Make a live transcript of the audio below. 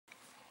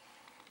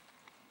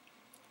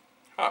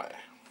Hi.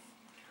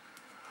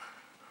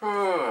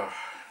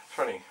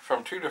 Funny,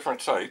 from two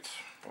different sites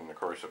in the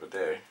course of a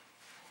day,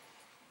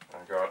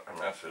 I got a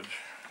message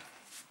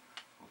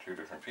from two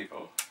different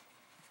people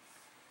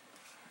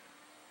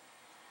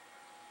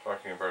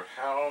talking about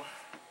how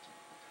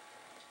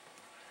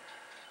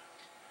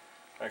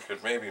I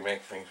could maybe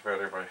make things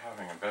better by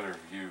having a better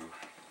view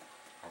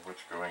of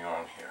what's going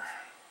on here.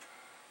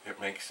 It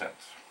makes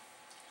sense.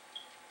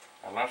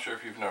 I'm not sure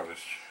if you've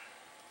noticed,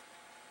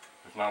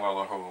 there's not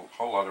a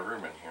whole lot of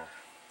room in here.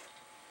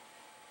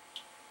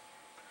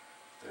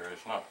 There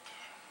is not.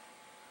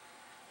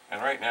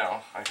 And right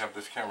now, I have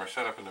this camera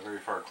set up in the very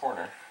far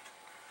corner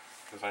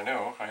because I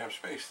know I have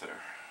space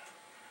there.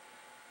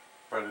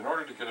 But in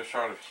order to get a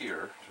shot of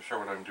here, to show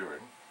what I'm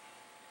doing,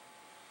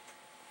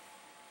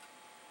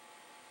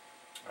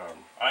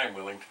 I am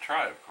willing to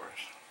try, of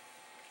course.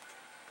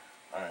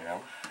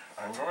 I'm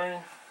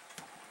going...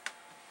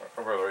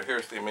 Oh, by the way,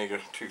 here's the Amiga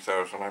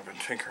 2000 I've been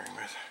tinkering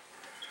with.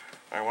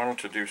 I wanted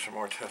to do some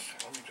more testing.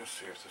 Let me just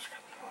see if this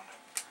comes on.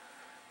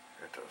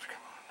 It does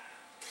come on.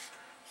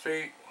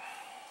 See?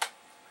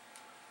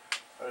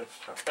 It's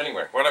tough.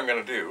 Anyway, what I'm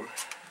going to do,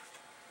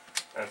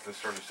 as this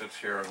sort of sits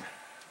here and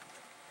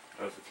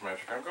does its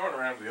magic, I'm going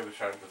around to the other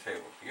side of the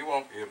table. You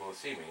won't be able to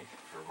see me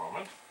for a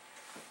moment,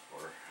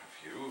 or a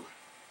few,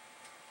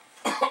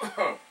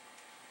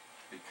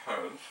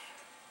 because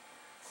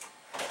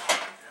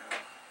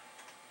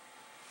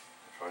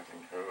if I can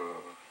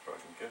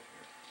get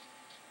here,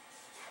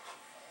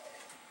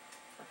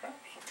 perhaps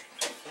I can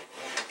just sit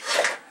right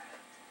there.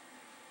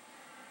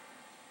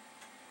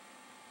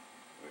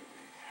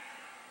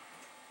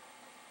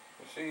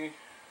 You see,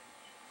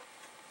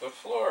 the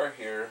floor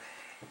here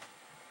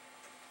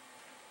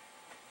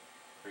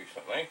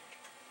recently,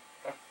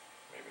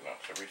 maybe not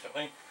so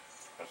recently,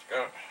 has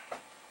got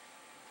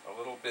a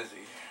little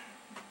busy.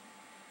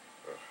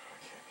 Oh, I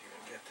can't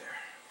even get there.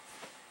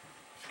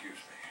 Excuse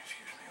me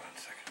 1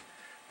 second.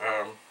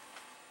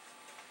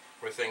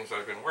 With things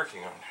I've been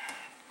working on.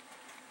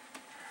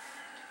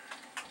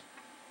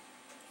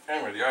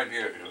 Anyway, the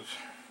idea is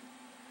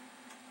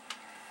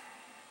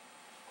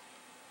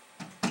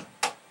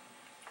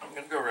I'm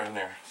going to go around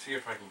there, see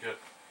if I can get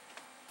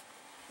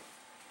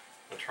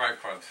the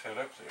tripod set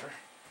up there,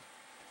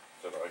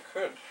 that I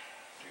could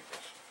do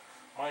this.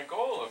 My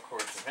goal, of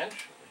course,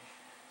 eventually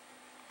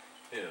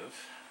is,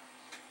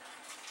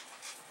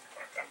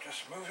 I'm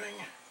just moving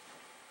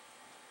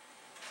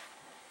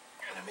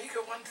an Amiga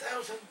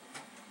 1000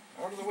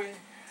 out of the way.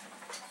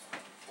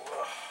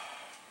 Whoa.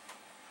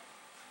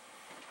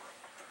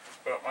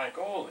 But my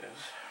goal is,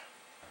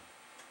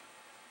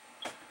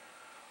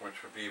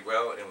 which would be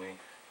well in the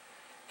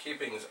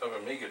keepings of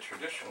Amiga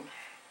tradition,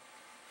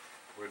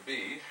 would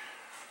be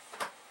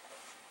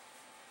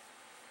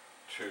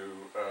to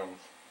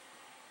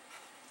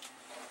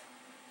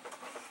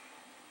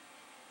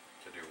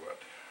do what?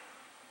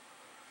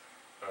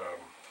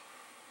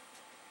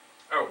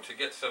 To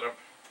get set up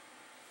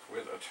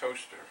with a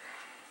toaster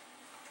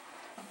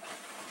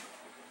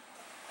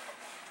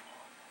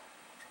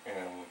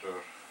and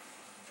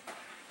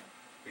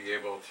be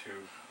able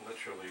to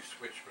literally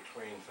switch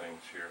between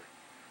things here.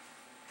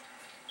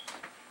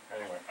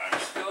 Anyway, I'm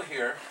still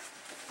here.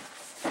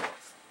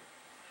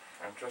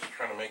 I'm just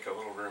trying to make a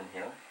little room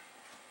here.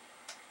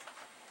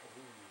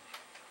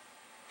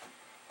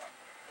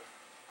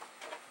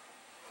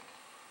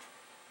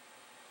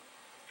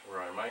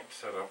 Where I might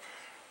set up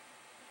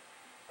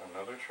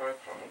another tripod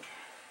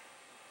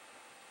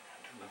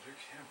and another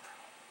camera.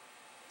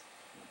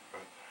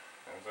 But,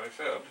 as I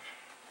said,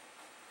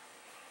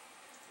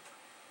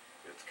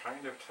 it's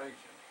kind of tight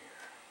in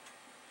here.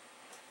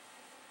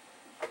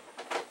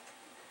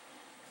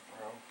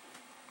 Well,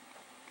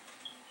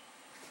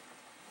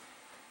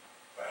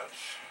 that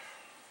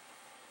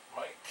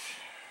might...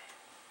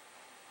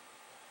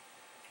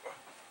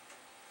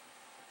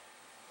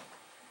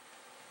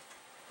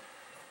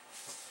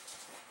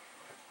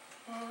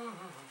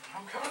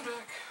 I'm coming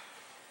back.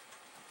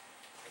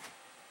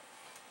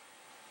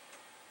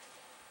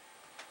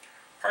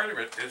 Part of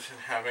it is in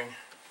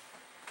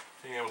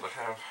being able to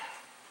have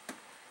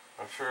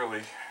a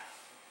fairly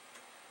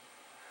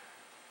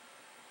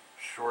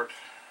short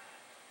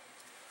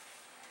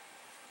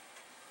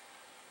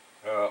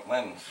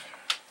lens,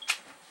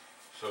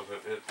 so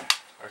that it,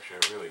 actually a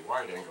really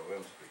wide angle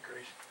lens would be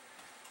great.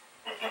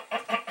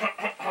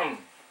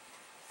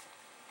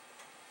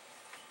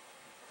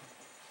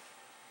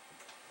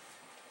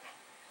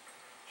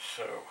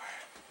 So,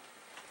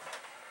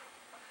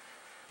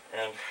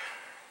 and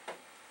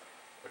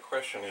the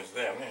question is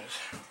then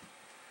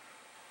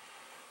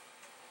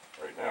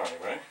right now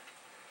anyway,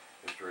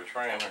 is do I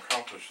try and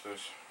accomplish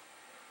this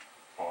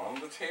on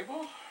the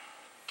table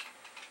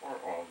or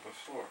on the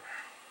floor?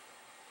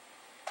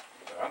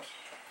 That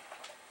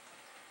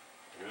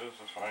is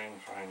a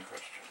fine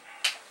question.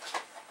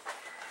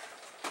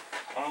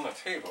 On the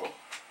table,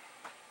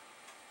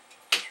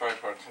 the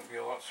tripod can be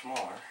a lot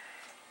smaller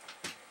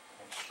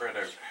and spread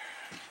out.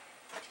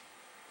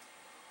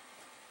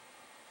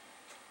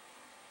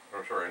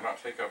 Or sorry, not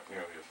take up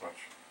nearly as much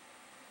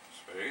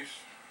space.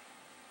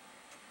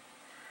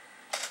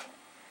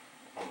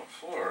 On the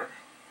floor,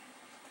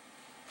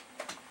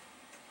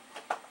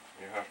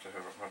 you have to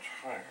have it much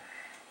higher.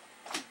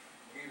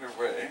 Either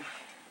way,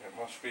 it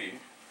must be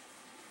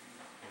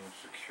in a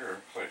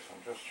secure place.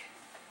 I'm just,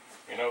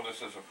 you know, this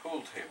is a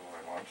pool table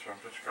I want, so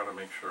I've just got to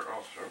make sure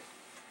also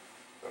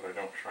that I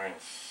don't try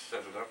and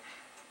set it up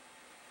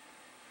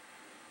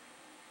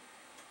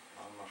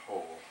on the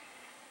hole.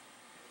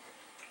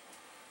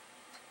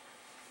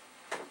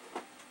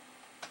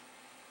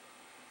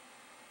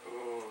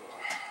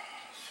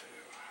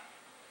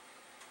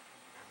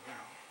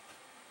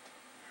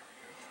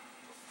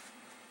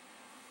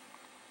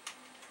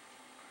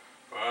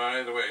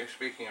 By the way,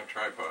 speaking of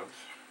tripods,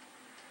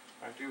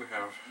 I do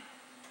have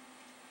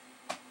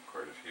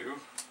quite a few.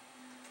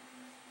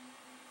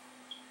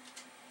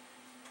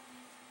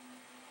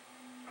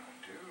 I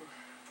do.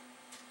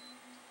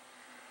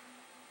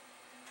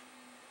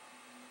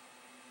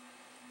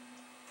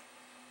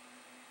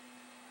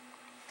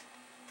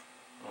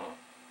 Oh.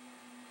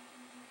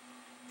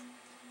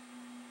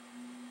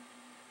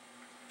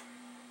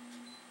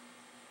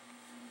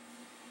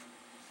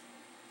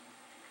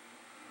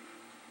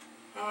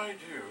 I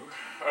do.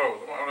 Oh,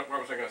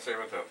 what was I going to say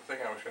about that? The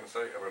thing I was going to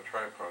say about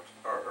tripods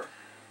are,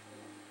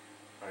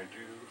 I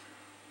do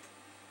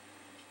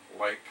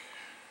like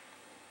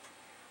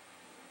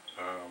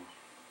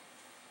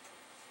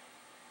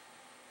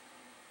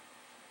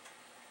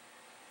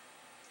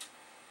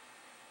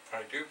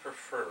I do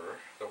prefer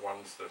the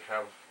ones that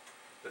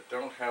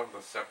don't have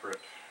the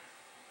separate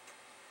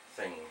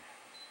thing.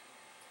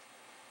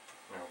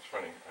 Now it's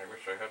funny, I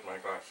wish I had my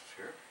glasses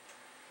here,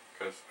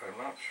 because I'm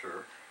not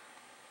sure.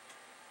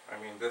 I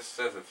mean, this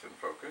says it's in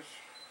focus.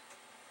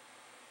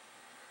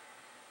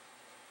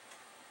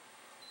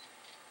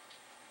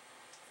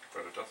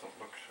 But it doesn't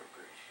look so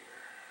great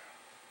here.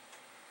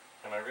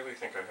 And I really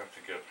think I have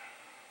to get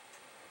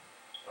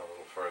a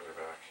little farther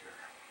back here.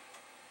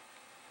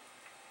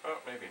 Oh,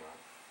 maybe not.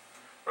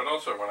 But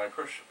also, when I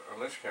push, on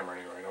this camera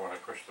anyway, I know when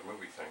I push the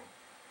movie thing,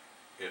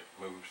 it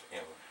moves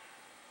in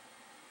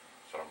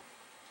some.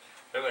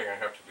 The other thing I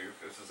have to do,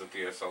 this is a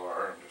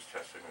DSLR, I'm just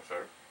testing this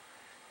out.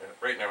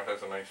 Right now it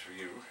has a nice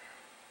view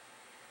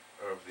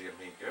of the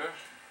Amiga,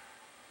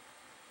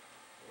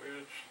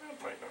 which that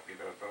might not be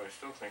bad, but I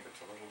still think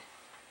it's a little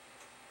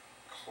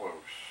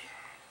close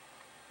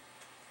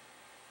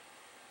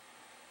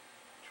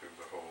to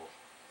the whole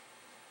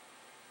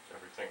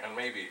everything. And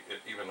maybe,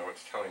 even though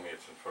it's telling me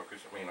it's in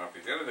focus, it may not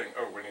be. The other thing,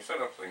 oh, when you set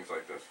up things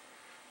like this,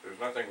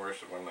 there's nothing worse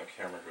than when the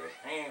camera goes,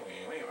 hey,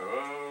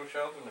 oh,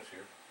 Sheldon is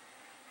here.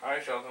 Hi,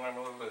 Sheldon, I'm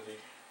a little busy.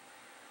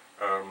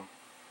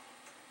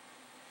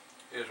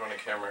 Is when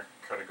a camera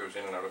kind of goes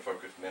in and out of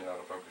focus, and in and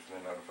out of focus, and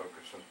in and out of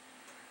focus. And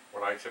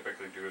what I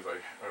typically do is I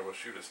will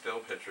shoot a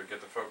still picture, get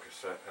the focus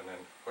set, and then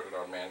put it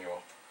on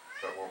manual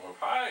so it won't move.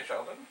 Hi,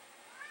 Sheldon.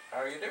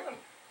 How are you doing?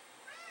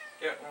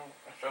 Yeah, no,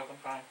 Sheldon,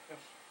 fine.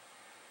 Yes.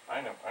 I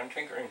know, I'm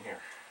tinkering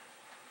here.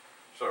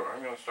 So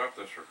I'm going to stop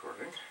this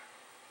recording,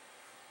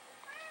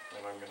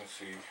 and I'm going to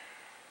see.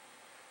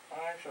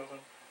 Hi,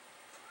 Sheldon.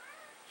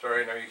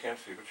 Sorry, I know you can't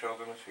see, but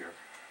Sheldon is here.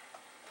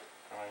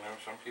 And I know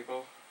some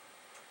people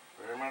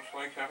very much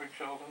like having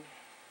Sheldon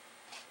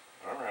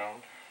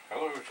around.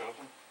 Hello,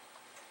 Sheldon.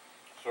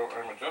 So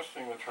I'm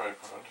adjusting the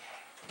tripod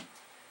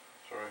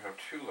so I have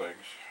two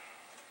legs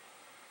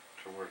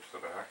towards the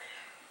back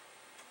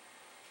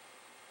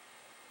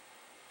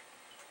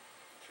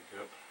to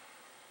get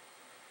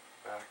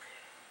back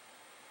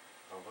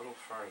a little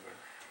farther.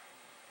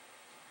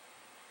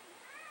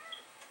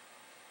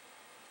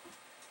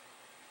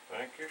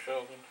 Thank you,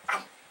 Sheldon.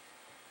 Ow!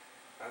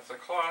 That's a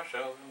claw,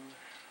 Sheldon.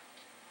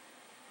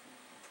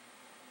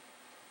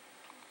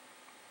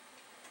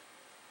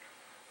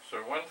 So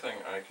one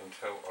thing I can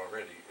tell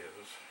already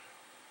is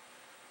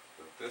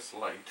that this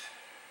light,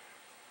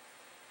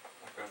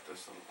 I've got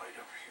this little light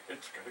over here,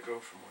 it's got to go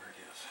from where it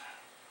is.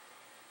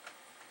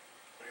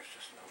 There's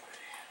just no way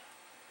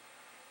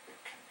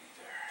it can be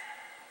there.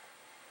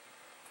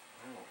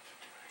 I know what it's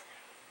doing.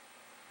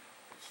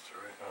 It's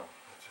right, oh,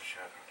 it's a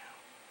shadow now.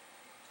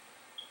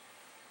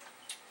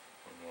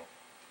 Oh no.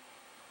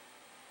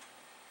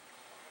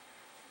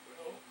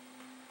 Well,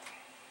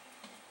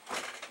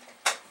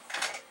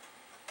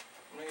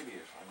 maybe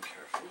if I'm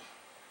careful,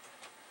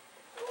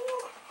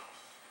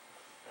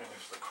 and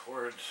if the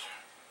cords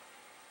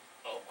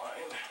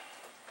align,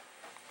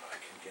 I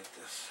can get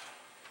this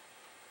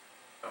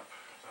up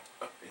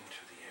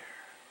into the air.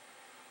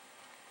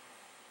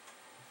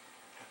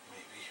 And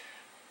maybe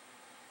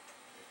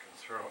you can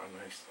throw a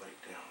nice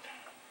light down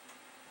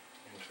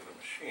into the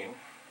machine,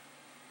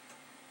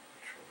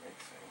 which will make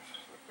things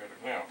look better.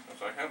 Now,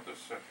 as I have this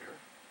set here,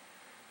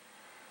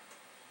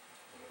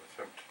 I'm going to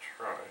attempt to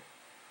try.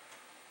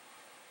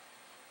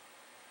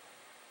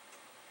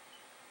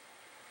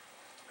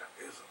 That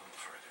is a little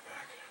further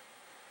back.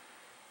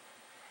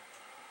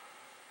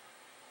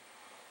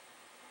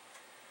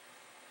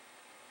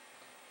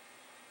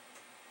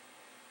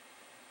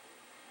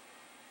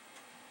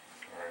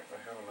 Alright, I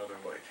have another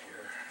light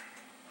here.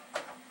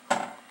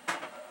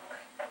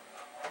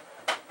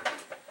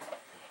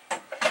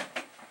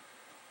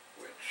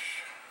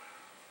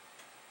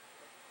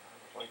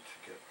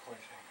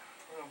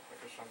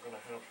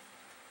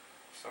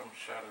 some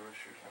shadow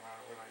issues no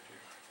matter what I do.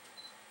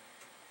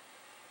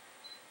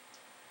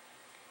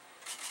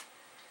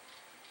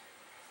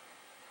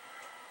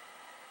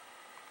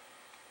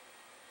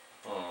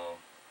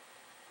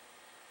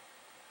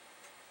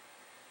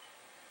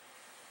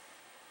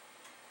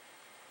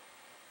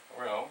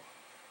 Well,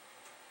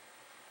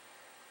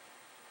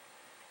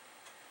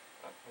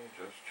 let me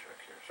just check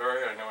here.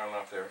 Sorry, I know I'm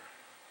not there.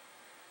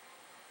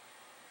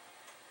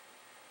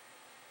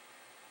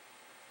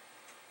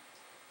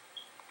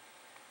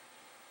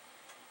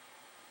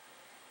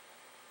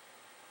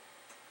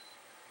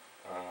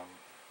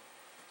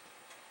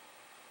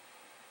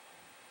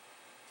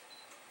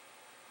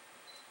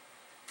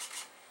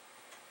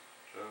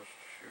 Just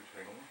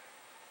shooting.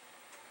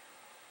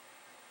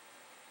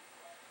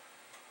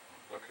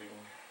 Looking.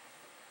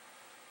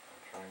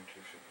 I'm trying to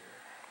figure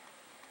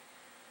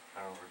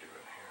how we're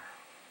doing here.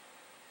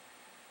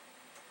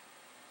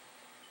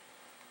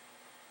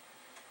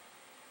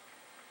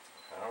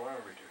 How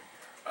are we doing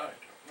here? I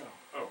don't know.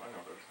 Oh, I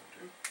know what I was going to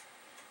do.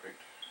 Great.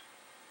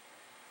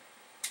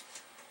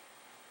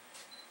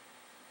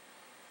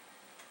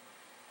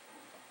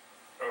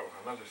 Oh,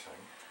 another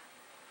thing.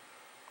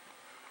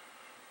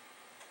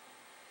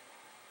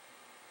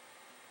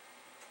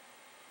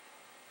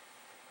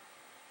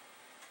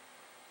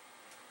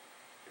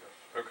 Yes,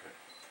 okay.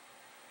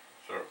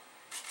 So,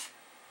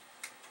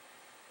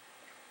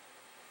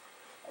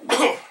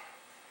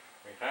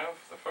 we have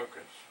the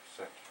focus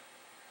set.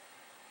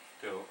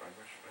 Still, I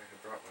wish I had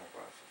brought my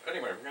glasses.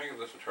 Anyway, we're going to give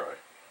this a try.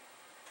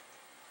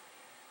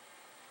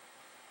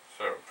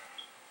 So,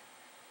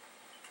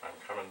 I'm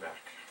coming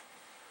back.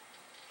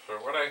 So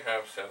what I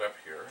have set up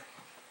here,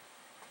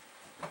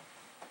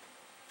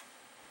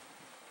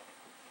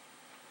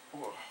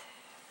 whoa,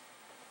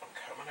 I'm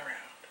coming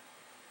around.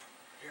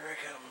 Here I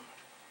come.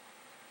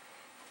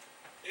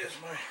 Is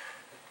my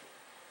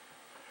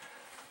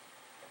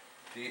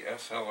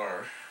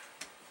DSLR.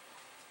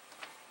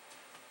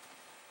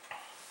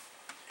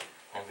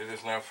 And it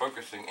is now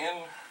focusing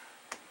in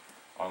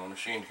on the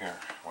machine here,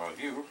 while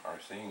you are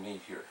seeing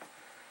me here.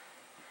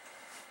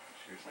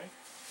 Excuse me.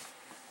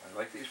 I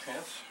like these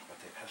pants, but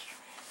they pester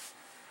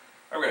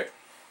me. Okay,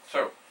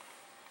 so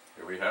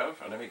here we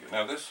have an Amiga.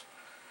 Now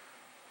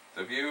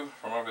the view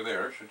from over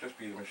there should just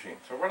be the machine.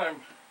 So what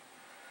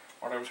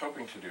I was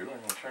hoping to do, I'm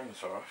going to turn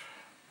this off,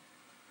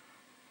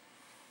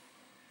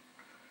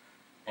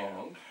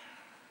 and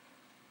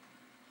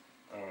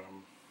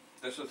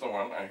this is the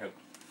one I had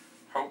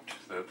hoped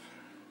that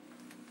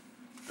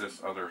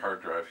this other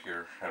hard drive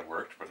here had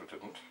worked, but it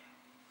didn't.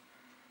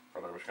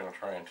 But I was going to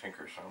try and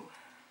tinker some.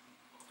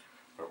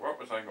 But what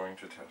was I going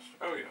to test?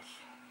 Oh yes,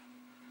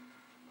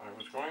 I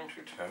was going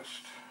to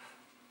test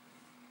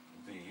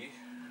the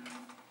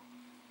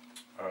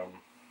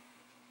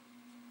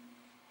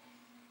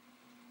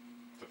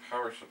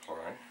power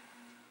supply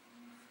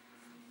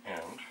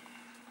and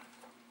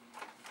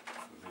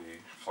the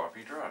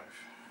floppy drive.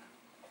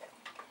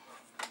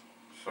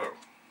 So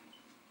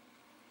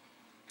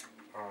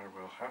I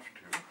will have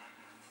to,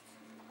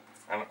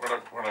 and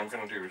what I'm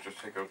going to do is just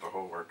take out the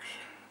whole works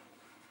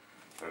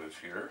that is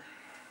here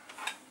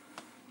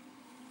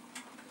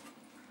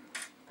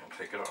and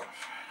take it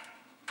off,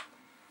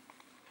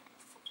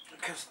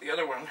 because the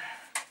other one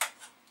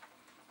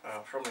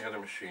from the other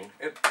machine,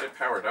 it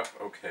powered up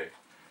okay.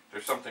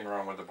 There's something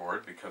wrong with the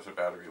board because of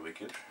battery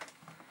leakage,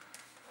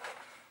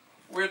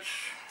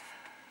 which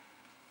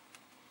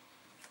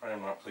I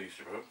am not pleased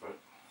about, but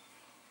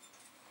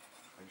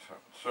things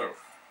happen. So I'm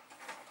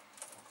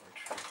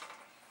going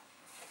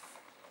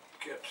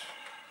to get,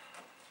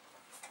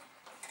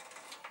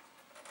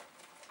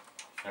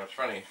 now it's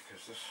funny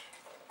because this,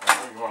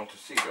 I know you want to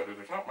see better,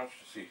 there's not much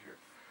to see here.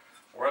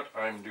 What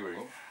I'm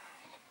doing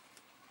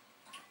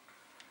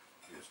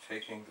is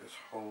taking this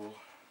whole,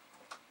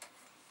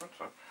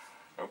 what's up?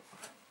 Nope,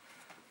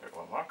 it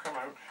will not come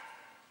out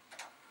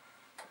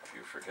if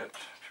you forget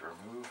to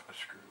remove a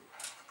screw.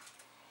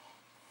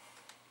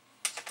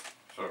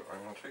 So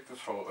I'm going to take this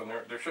whole, and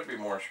there should be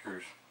more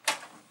screws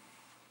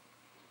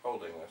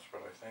holding this,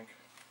 but I think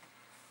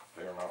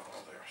they are not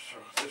all there. So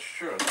this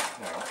should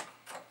now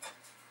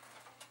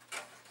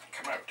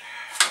come out.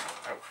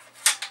 Oh,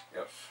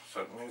 yes,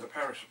 suddenly the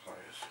power supply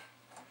is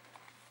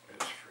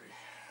free.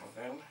 And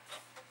then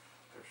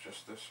there's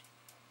just this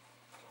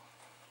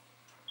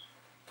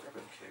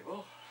ribbon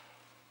cable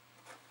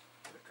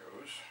that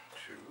goes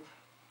to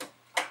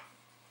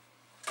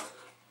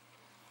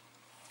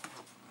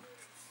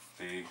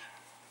the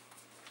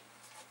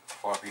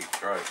floppy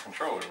drive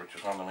controller, which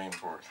is on the main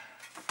board.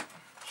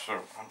 So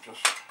I'm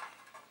just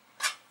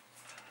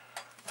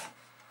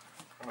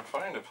going to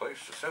find a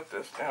place to set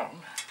this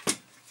down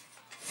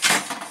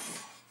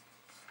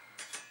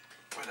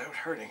without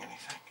hurting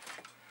anything.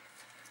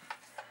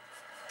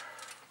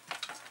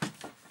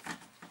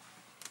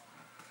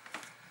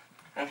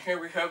 And here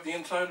we have the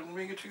inside of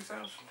Amiga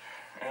 2000,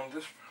 and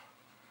this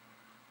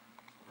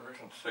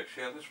version 6.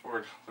 Yeah, this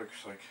board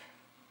looks like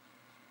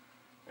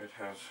it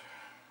has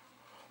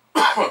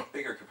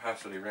bigger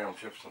capacity RAM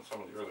chips than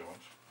some of the early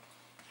ones.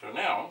 So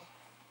now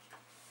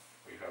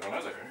we have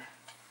another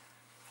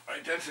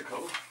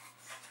identical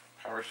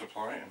power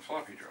supply and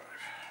floppy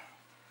drive.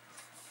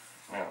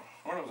 Now,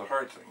 one of the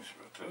hard things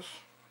about this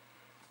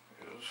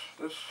is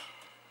this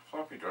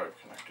floppy drive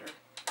connector.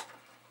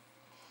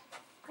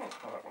 Oh,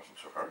 well, that wasn't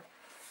so hard.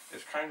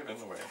 It's kind of in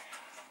the way.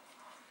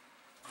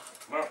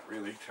 Not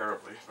really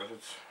terribly, but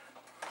it's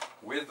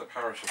with the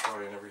power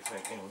supply and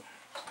everything in.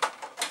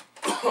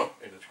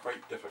 It is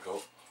quite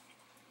difficult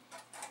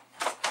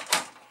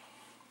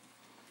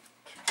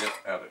to get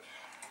at it.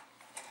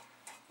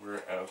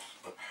 Whereas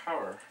the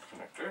power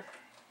connector,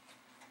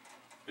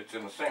 it's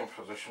in the same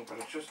position, but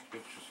it's just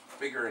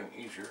bigger and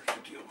easier to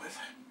deal with.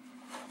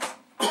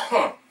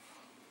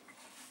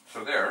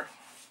 So there,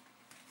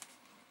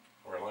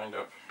 we're lined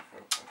up.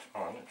 Oh, it's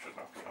on. It should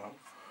not be on.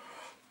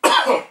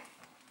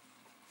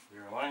 We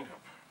are lined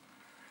up.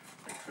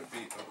 It could be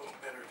a little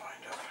better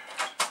lined up.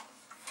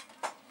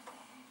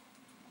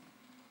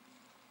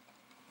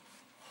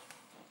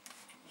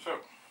 So,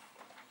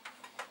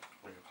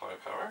 we apply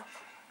power.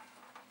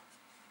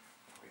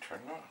 We turn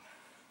it on.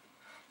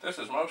 This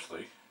is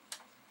mostly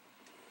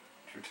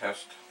to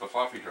test the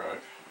floppy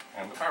drive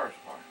and the power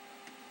supply.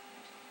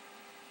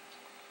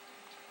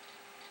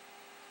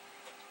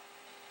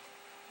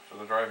 So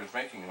the drive is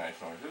making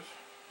nice noises.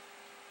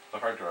 The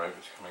hard drive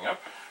is coming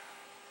up.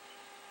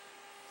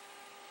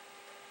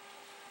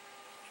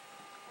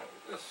 Now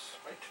this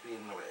might be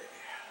in the way.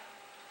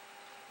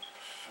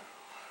 So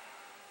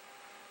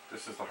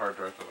this is the hard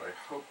drive that I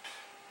hoped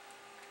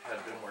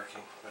had been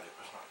working, but it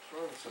was not.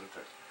 So let's set it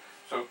there.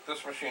 So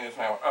this machine is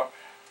now up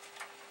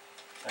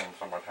and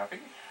somewhat happy.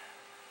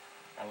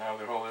 And now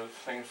the whole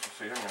thing is to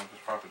see, I'm going to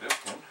just pop a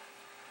disk in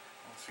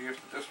and see if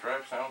the disk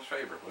drive sounds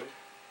favorably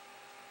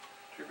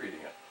to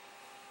reading it.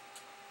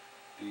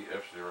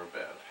 DF0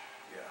 bad.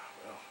 Yeah,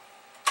 well,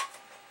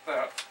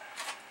 that,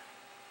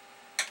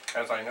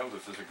 as I know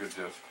this is a good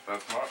disk,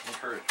 that's not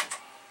encouraging.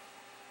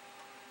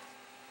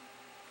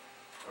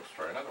 Let's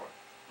try another one.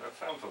 That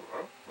sounds a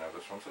little, oh, now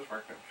this one says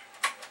workbench.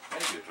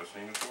 Maybe it just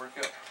needed to work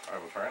out. I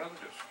will try another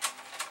disk.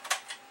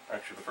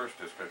 Actually, the first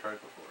disk I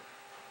tried before.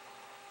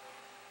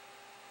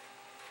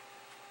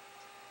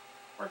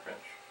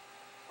 Workbench.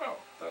 Well,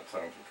 that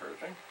sounds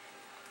encouraging.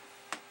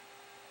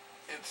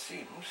 It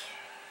seems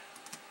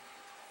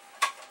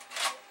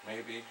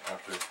maybe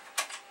after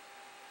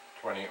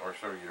 20 or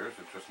so years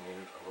it just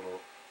needed a little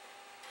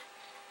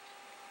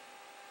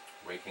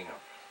waking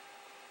up.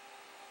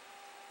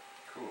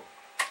 Cool.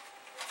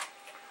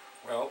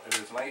 Well, it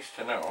is nice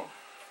to know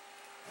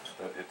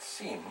that it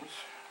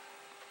seems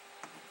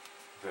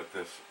that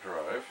this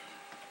drive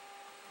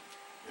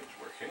is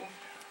working.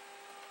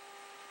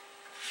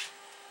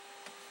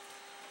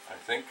 I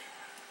think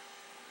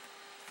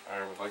I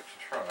would like to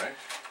try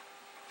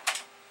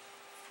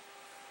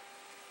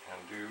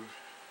and do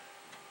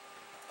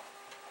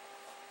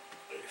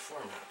a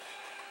format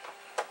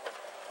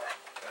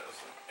as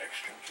an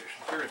extra indication.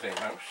 There is a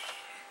mouse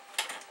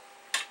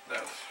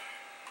that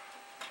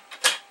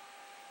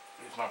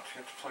is not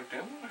yet plugged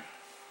in.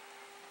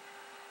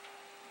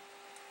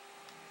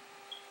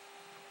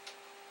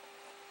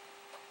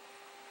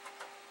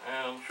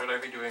 And should I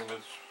be doing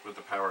this with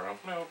the power on?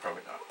 No,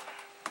 probably not.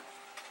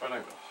 But I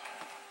will.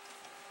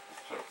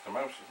 So the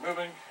mouse is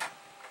moving.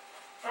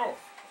 Oh,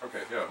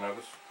 okay, yeah, now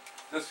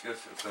this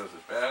yes, it says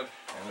is bad,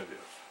 and it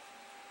is.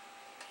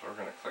 So we're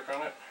going to click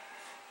on it.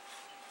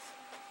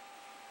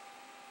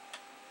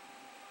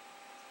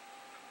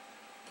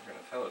 We're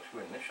going to tell it to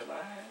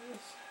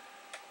initialize.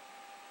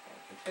 And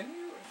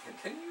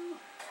continue.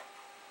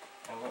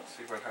 And let's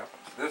see what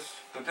happens.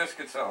 The disk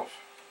itself,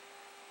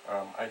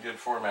 I did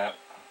format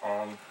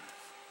on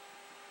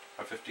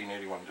a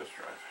 1581 disk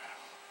drive.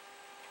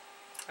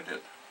 I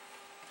did.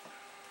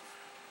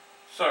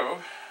 So,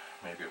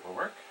 maybe it will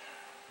work,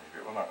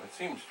 maybe it will not. It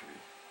seems to be.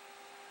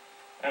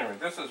 Anyway,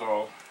 this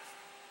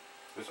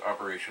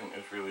operation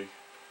is really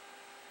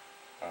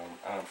an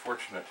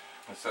unfortunate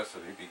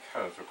necessity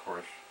because, of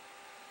course,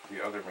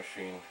 the other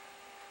machine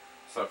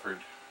suffered,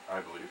 I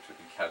believe, to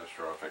be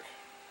catastrophic,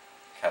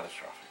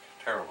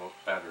 terrible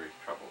battery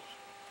troubles.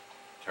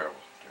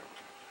 Terrible.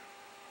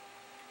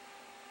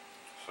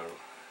 So,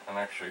 and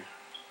actually,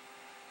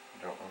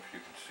 I don't know if you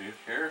can see it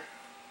here,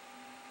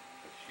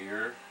 but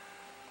here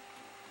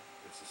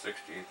is the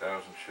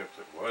 68,000 chip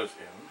that was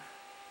in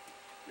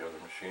the other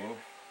machine,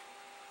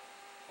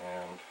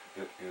 and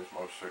it is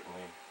most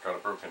certainly got a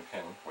broken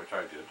pin, which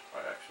I did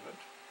by accident.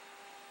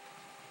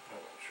 I'm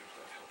not sure if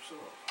that helps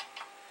at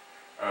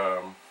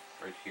all.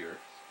 Right here.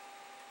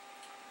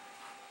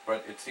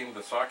 But it seemed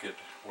the socket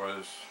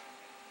was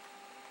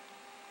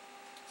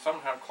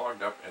somehow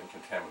clogged up and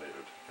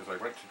contaminated, because I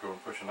went to go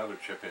and push another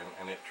chip in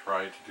and it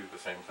tried to do the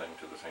same thing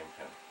to the same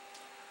pin.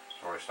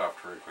 So I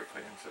stopped very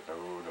quickly and said, no,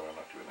 I'm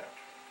not doing that.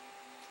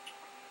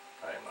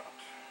 I am not.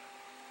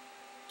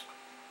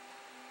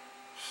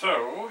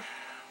 So,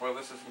 well,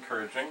 this is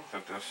encouraging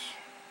that this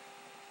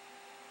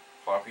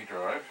floppy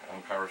drive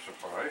and power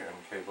supply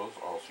and cables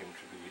all seem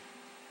to be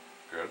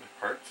good.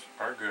 Parts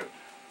are good.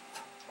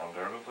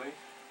 Undoubtedly,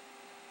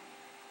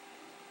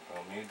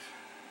 I'll need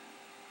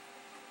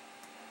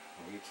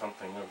I need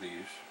something of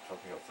these,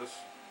 something else. This,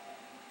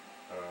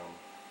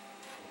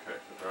 okay,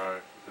 the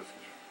drive, the disk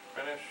is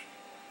finished,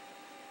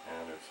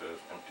 and it says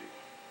empty.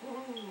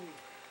 Woohoo!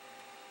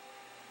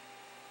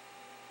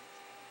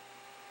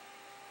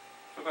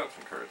 So that's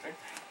encouraging.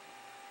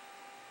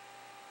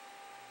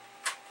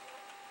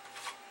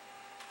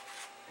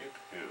 It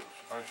is.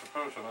 I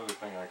suppose another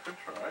thing I could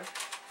try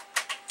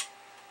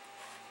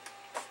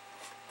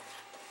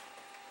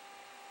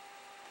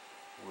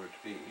would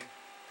be,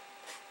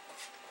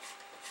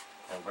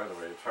 and by the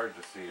way, it's hard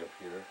to see up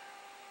here.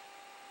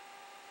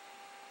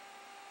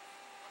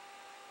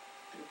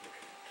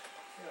 Duplicate.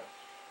 Yes.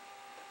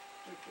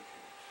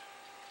 Duplicate.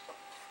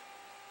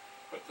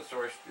 Put the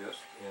source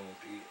disk in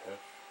DF. Yep.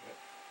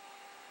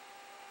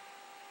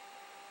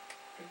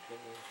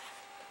 Continue.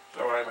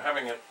 So I'm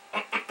having it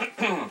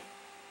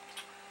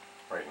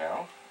right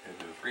now. It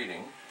is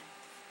reading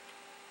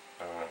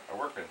a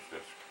workbench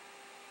disk.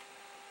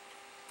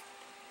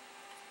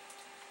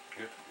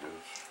 It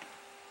is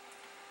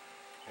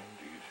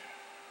indeed.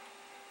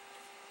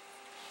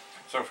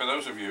 So for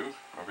those of you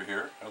over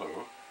here,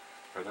 hello,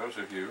 for those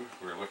of you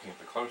who are looking at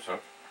the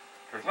close-up,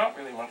 there's not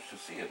really much to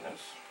see in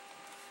this,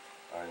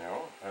 I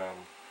know.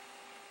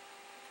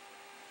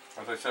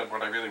 As I said,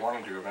 what I really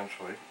want to do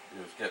eventually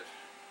is get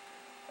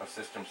a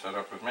system set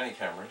up with many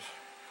cameras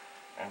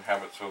and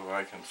have it so that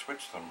I can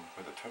switch them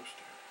with a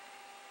toaster.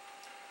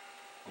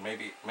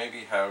 Maybe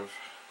have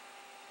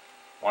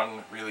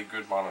one really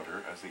good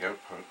monitor as the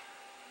output,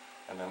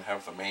 and then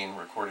have the main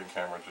recording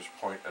camera just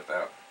point at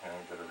that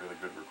and get a really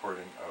good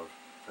recording of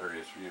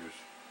various views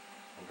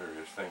and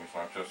various things,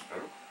 not just,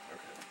 oh,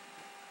 okay,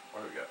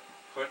 what do we got?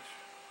 Put,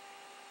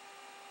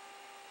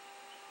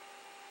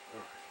 oh, I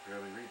can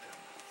barely read that.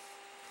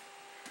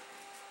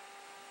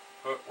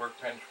 Put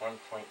workbench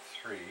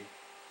 1.3.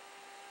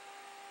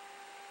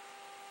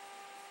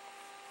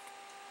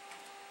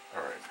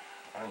 Alright,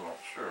 I'm not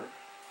sure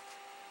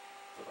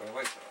that I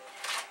like that.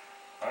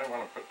 I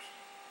want to put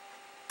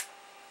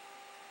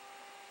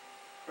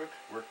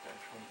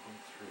workbench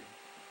 1.3.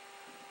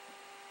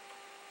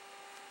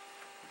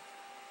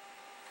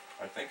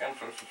 I think I'm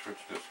supposed to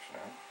switch disks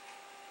now.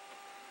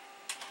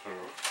 So,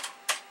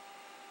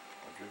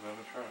 I'll give that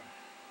a try.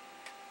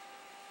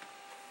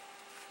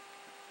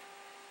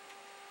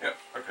 Yes,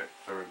 okay,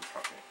 so it's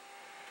copying.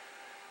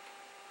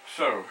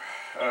 So,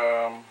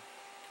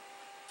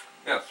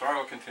 yeah, so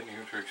I'll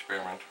continue to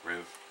experiment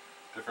with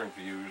different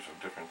views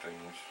of different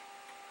things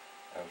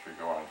as we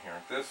go on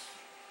here. This,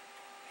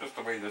 just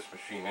the way this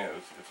machine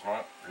is, it's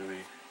not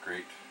really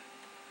great.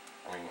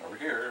 I mean, over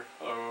here,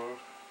 hello,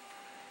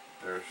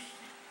 there's,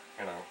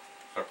 you know,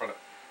 stuff, but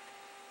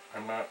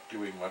I'm not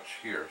doing much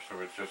here, so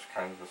it's just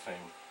kind of the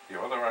same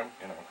deal. Although I'm,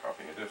 you know,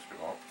 copying a disk and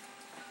all.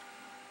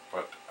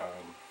 But,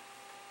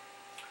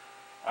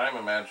 I'm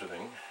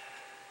imagining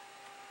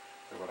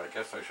that what I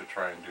guess I should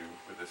try and do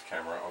with this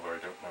camera, although I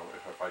don't know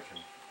if I can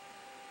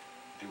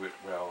do it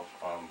well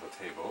on the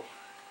table,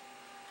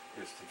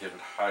 is to get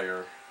it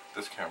higher,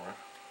 this camera,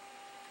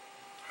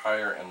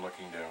 higher and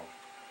looking down.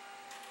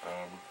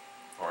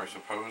 Or I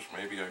suppose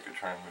maybe I could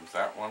try and move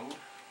that one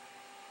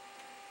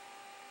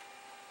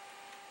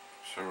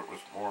so it was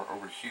more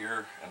over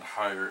here and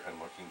higher and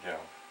looking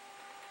down.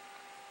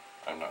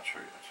 I'm not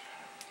sure yet.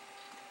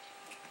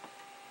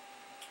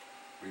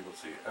 We will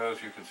see.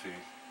 As you can see,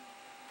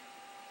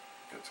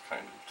 it's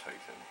kind of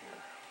tight in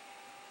here.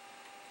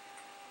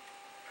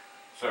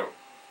 So,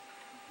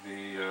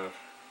 the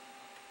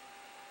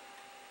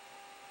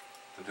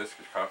disk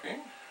is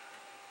copying.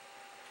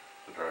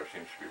 The drive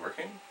seems to be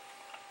working.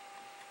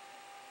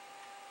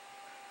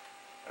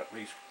 At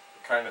least,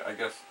 kind of, I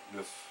guess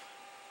this,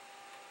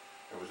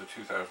 it was a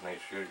 2000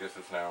 HG, I guess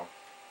it's now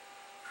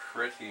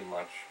pretty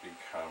much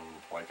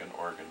become like an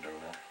organ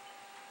donor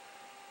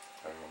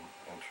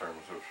in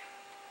terms of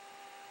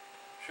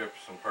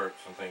chips and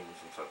parts and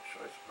things and such,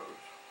 I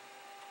suppose.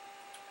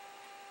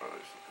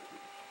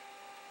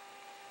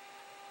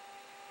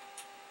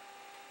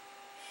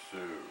 So,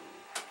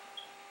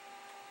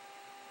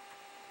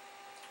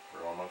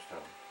 we're almost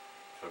done.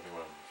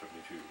 71,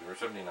 72, there were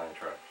 79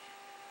 tracks.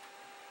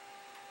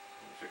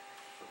 76,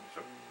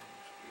 77, 78,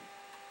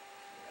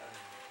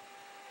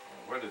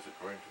 79. What is it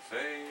going to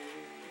say?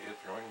 It's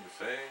going to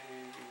say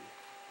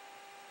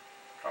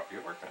copy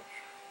of workbench.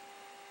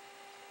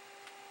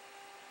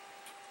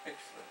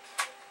 Excellent.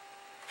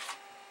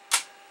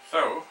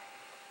 So,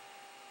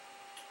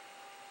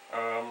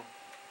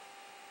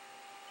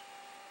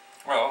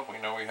 well, we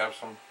know we have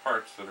some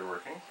parts that are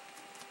working.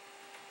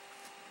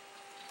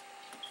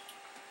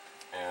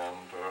 And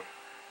I'm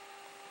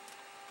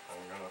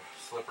going to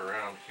slip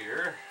around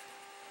here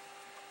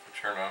to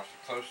turn off the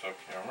close-up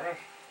camera.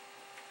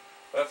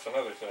 That's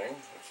another thing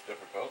that's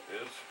difficult,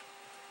 is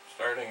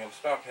starting and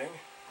stopping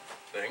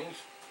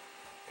things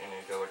in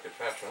a delicate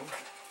fashion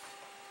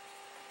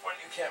when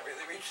you can't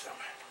really reach them.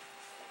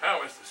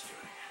 How is this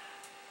doing?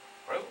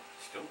 Well,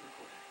 it's still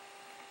recording.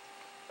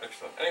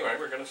 Excellent. Anyway,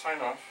 we're going to sign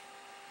off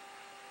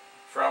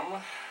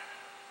from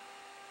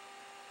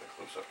the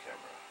close-up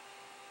camera.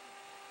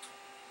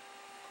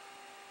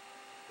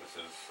 This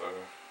This is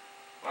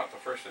not the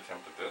first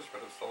attempt at this,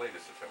 but it's the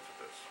latest attempt at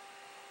this.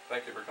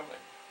 Thank you for coming.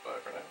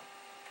 Bye for now.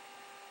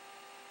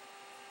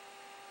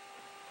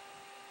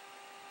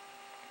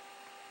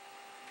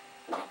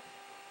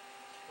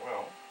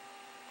 Well,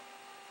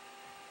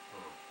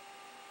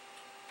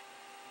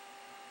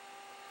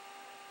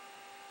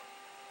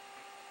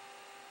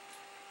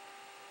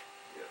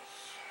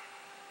 yes.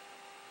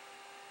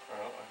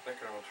 Well, I think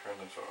I will turn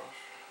this off.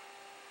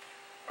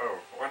 Oh,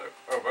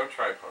 about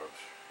tripods.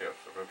 Yes,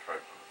 about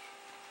tripods.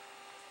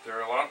 There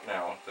are a lot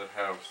now that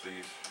have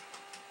these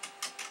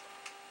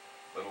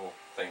little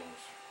things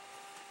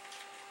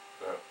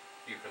that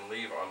you can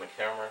leave on the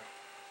camera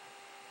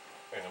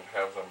and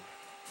have them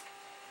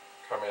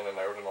come in and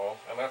out and all,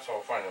 and that's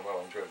all fine and well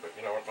and good, but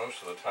you know what,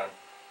 most of the time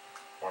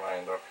when I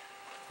end up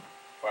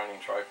finding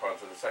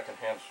tripods at a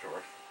second-hand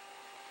store,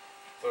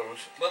 those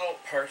little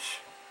parts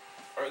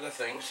are the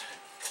things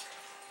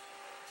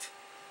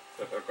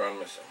that have gone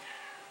missing.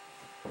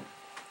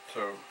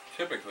 So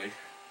typically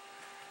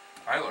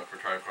I look for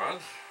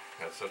tripods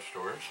at such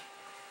stores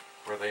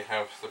where they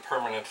have the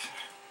permanent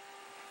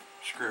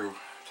screw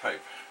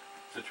type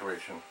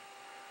situation,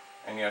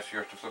 and yes, you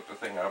have to flip the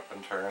thing up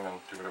and turn and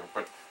do whatever,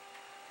 but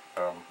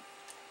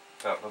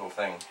that little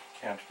thing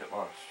can't get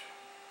lost.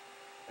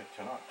 It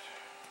cannot.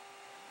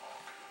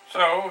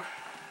 So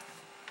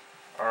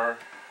our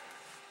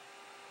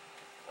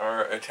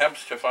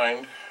attempts to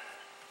find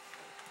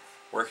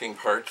working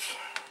parts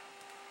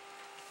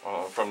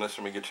from this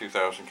Amiga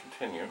 2000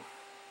 continue.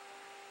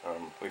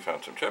 We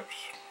found some chips,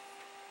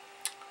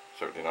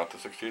 certainly not the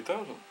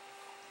 68,000,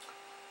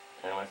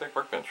 and I think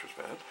Workbench was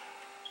bad,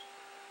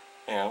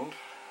 and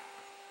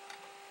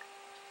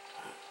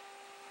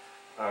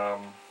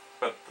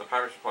but the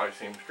power supply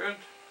seems good,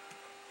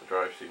 the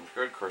drive seems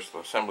good, of course the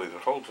assembly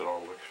that holds it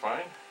all looks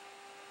fine,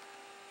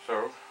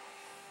 so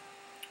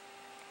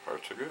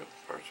parts are good,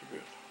 parts are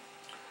good.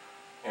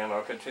 And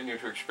I'll continue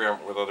to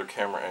experiment with other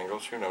camera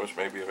angles. Who knows,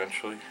 maybe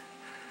eventually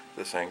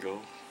this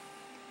angle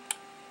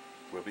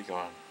will be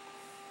gone.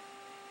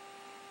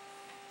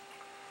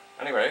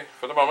 Anyway,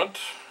 for the moment,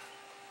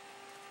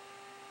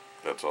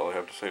 that's all I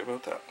have to say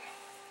about that.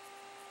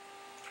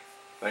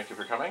 Thank you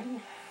for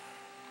coming.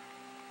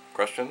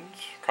 Questions,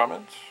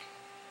 comments,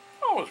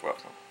 always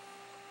welcome.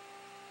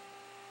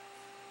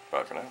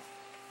 Bye for now.